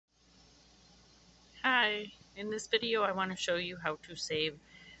In this video, I want to show you how to save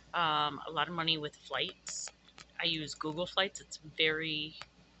a lot of money with flights. I use Google Flights. It's very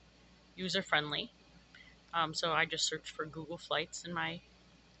user-friendly. So I just search for Google Flights in my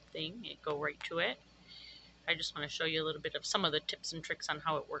thing. It go right to it. I just want to show you a little bit of some of the tips and tricks on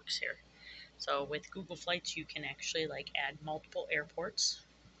how it works here. So with Google Flights, you can actually add multiple airports.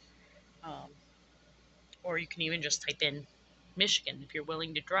 Or you can even just type in Michigan if you're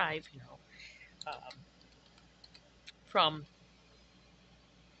willing to drive, from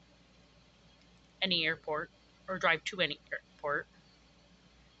any airport or drive to any airport.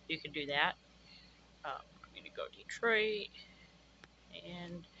 You can do that. I'm going to go Detroit,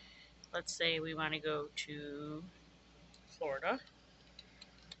 and let's say we want to go to Florida.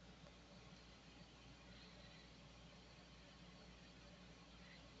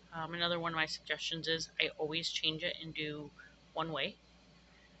 Another one of my suggestions is I always change it and do one way,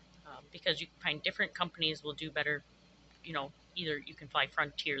 because you can find different companies will do better. Either you can fly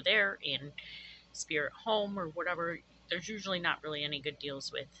Frontier there and Spirit home or whatever. There's usually not really any good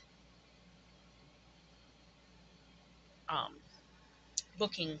deals with um,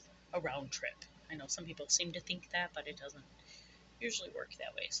 booking a round trip. I know some people seem to think that, but it doesn't usually work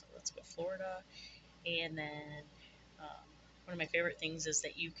that way. So let's go Florida. And then one of my favorite things is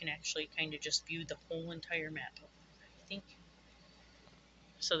that you can actually kind of just view the whole entire map, I think.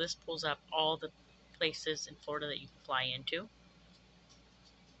 So this pulls up all the places in Florida that you can fly into.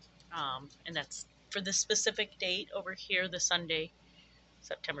 And that's for the specific date over here, the Sunday,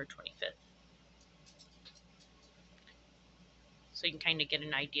 September 25th. So you can kind of get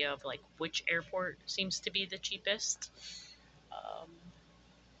an idea of which airport seems to be the cheapest.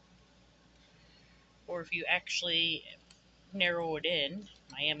 Or if you actually narrow it in,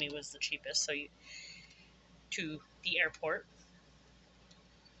 Miami was the cheapest, so to the airport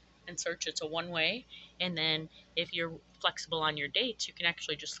and search. It's a one-way, and then if you're flexible on your dates, you can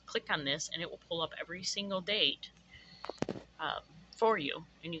actually just click on this and it will pull up every single date um, for you,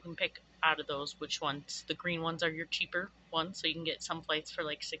 and you can pick out of those which ones. The green ones are your cheaper ones, so you can get some flights for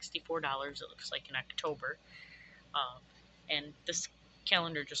 $64, it looks like, in October. And this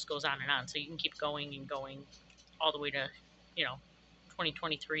calendar just goes on and on, so you can keep going and going all the way to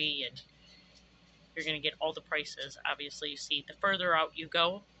 2023, and you're going to get all the prices. Obviously, you see the further out you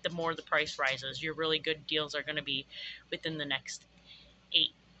go, the more the price rises. Your really good deals are going to be within the next 8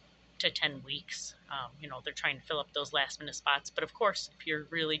 to 10 weeks. They're trying to fill up those last minute spots. But of course, if you're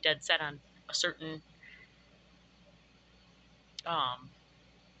really dead set on a certain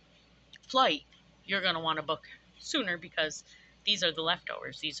flight, you're going to want to book sooner, because these are the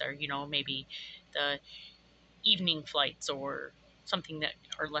leftovers. These are, maybe the evening flights or something that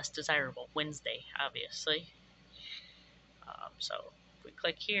are less desirable. Wednesday, obviously. So if we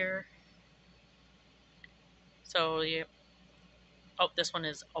click here, so this one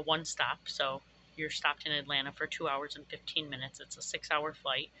is a one stop. So you're stopped in Atlanta for 2 hours and 15 minutes. It's a 6-hour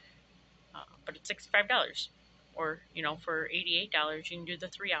flight, but it's $65. Or, for $88, you can do the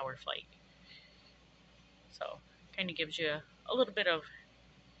 3-hour flight. So kind of gives you a little bit of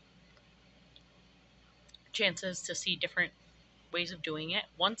chances to see different ways of doing it.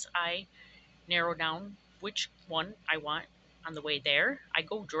 Once I narrow down which one I want on the way there, I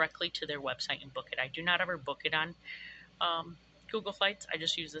go directly to their website and book it. I do not ever book it on Google Flights. I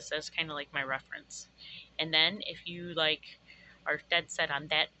just use this as kind of like my reference. And then if you are dead set on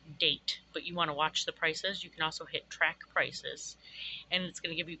that date, but you want to watch the prices, you can also hit track prices, and it's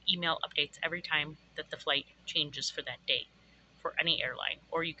going to give you email updates every time that the flight changes for that date for any airline.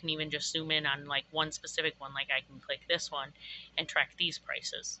 Or you can even just zoom in on one specific one. I can click this one and track these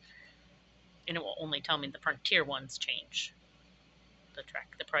prices, and it will only tell me the Frontier ones change. To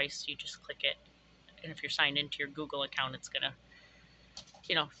track the price, you just click it, and if you're signed into your Google account, it's going to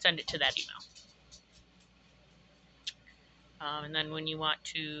send it to that email. And then when you want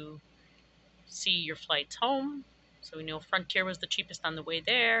to see your flights home, so we know Frontier was the cheapest on the way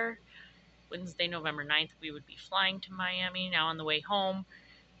there. Wednesday, November 9th, we would be flying to Miami. Now on the way home,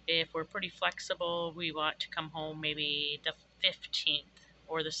 if we're pretty flexible, we want to come home maybe the 15th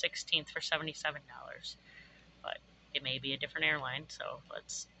or the 16th for $77. But it may be a different airline, so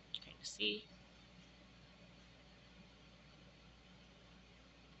let's kind of see.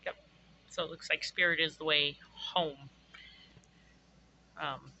 Yep. So it looks like Spirit is the way home.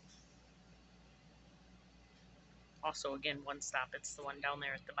 Also, again, one stop. It's the one down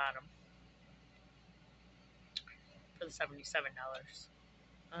there at the bottom for the $77.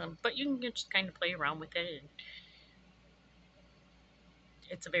 But you can just kind of play around with it, and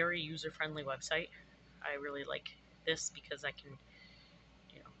it's a very user-friendly website. I really like this because I can,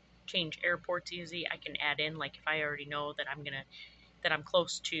 change airports easy. I can add in, like, if I already know that I'm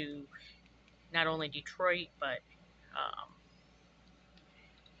close to not only Detroit but um,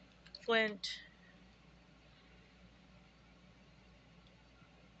 Flint.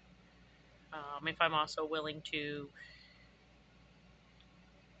 If I'm also willing to,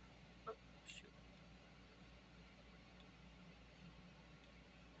 oh, shoot,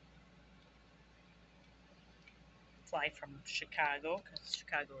 fly from Chicago, because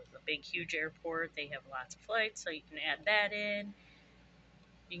Chicago is a big, huge airport. They have lots of flights, so you can add that in.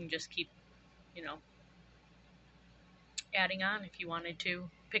 You can just keep, you know, adding on if you wanted to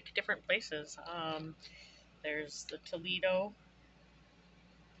pick different places. There's the Toledo.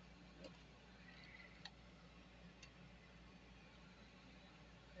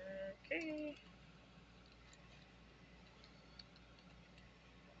 Okay,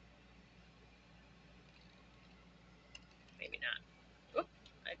 maybe not. Oop,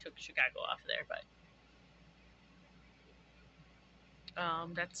 I took Chicago off there, but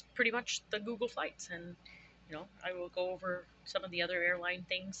that's pretty much the Google flights. And I will go over some of the other airline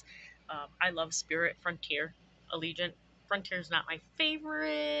things. I love Spirit, Frontier, Allegiant. Frontier is not my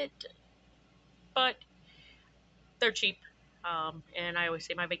favorite, but they're cheap. And I always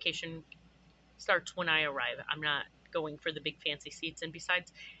say my vacation starts when I arrive. I'm not going for the big fancy seats. And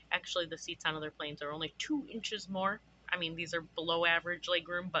besides, actually, the seats on other planes are only 2 inches more. I mean, these are below average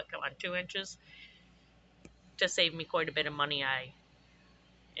legroom, but come on, 2 inches to save me quite a bit of money.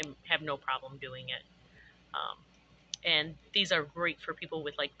 Have no problem doing it. Um, and these are great for people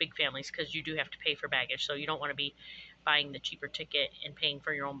with like big families because you do have to pay for baggage. So you don't want to be buying the cheaper ticket and paying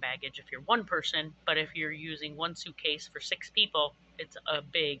for your own baggage if you're one person. But if you're using one suitcase for 6 people, it's a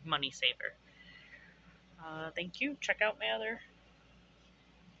big money saver. Thank you. Check out my other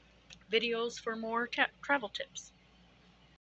videos for more travel tips.